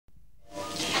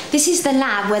This is the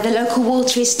lab where the local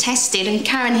water is tested, and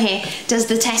Karen here does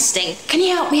the testing. Can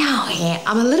you help me out here?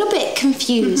 I'm a little bit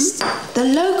confused. The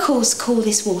locals call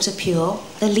this water pure.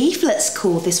 The leaflets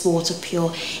call this water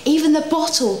pure. Even the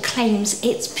bottle claims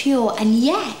it's pure, and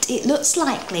yet it looks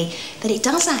likely that it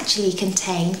does actually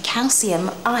contain calcium,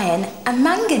 iron and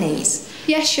manganese.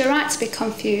 Yes, you're right to be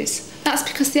confused. That's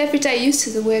because the everyday use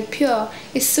of the word pure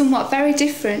is somewhat very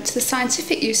different to the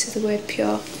scientific use of the word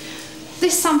pure.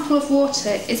 This sample of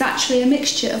water is actually a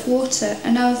mixture of water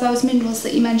and of those minerals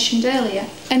that you mentioned earlier.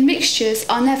 And mixtures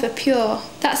are never pure.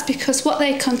 That's because what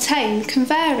they contain can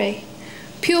vary.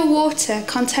 Pure water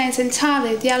contains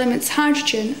entirely the elements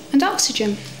hydrogen and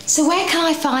oxygen. So where can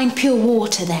I find pure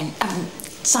water then?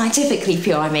 Scientifically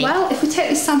pure, I mean. Well, if we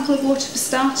take this sample of water for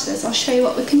starters, I'll show you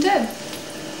what we can do.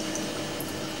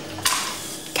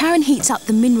 Karen heats up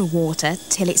the mineral water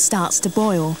till it starts to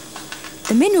boil.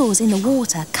 The minerals in the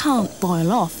water can't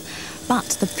boil off, but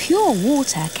the pure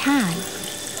water can.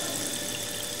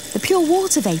 The pure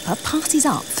water vapour passes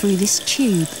up through this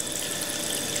tube.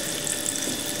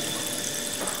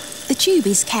 The tube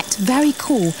is kept very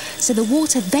cool so the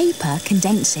water vapour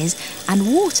condenses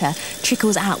and water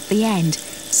trickles out the end,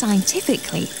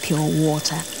 scientifically pure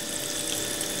water.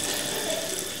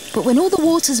 But when all the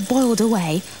water's boiled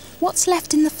away, what's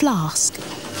left in the flask?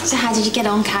 So how did you get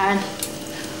on, Karen?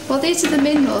 Well, these are the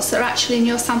minerals that are actually in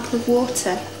your sample of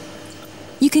water.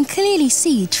 You can clearly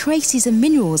see traces of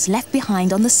minerals left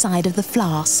behind on the side of the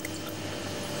flask.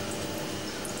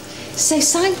 So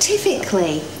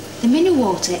scientifically, the mineral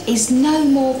water is no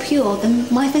more pure than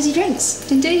my fizzy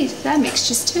drinks. Indeed, they're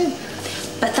mixtures too.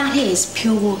 But that is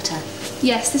pure water.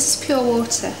 Yes, this is pure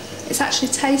water. It's actually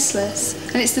tasteless,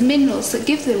 and it's the minerals that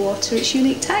give the water its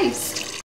unique taste.